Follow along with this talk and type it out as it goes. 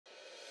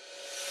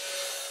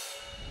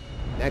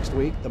Next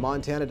week, the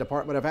Montana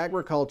Department of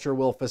Agriculture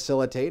will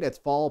facilitate its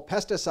fall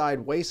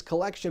pesticide waste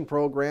collection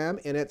program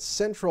in its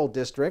Central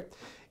District.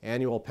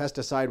 Annual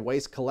pesticide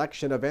waste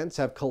collection events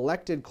have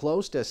collected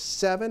close to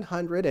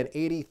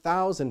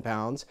 780,000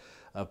 pounds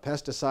of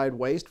pesticide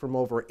waste from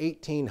over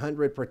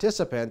 1,800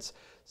 participants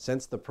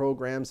since the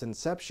program's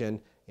inception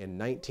in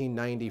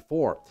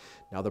 1994.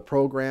 Now, the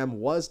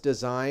program was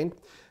designed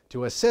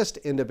to assist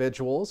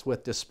individuals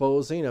with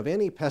disposing of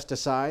any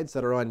pesticides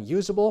that are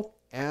unusable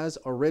as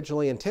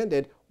originally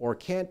intended or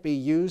can't be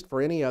used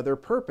for any other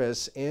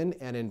purpose in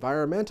an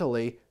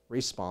environmentally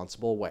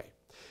responsible way.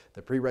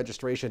 The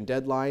pre-registration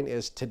deadline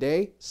is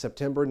today,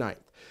 September 9th.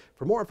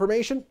 For more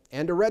information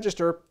and to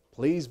register,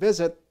 please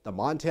visit the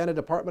Montana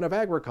Department of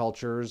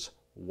Agriculture's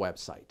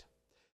website.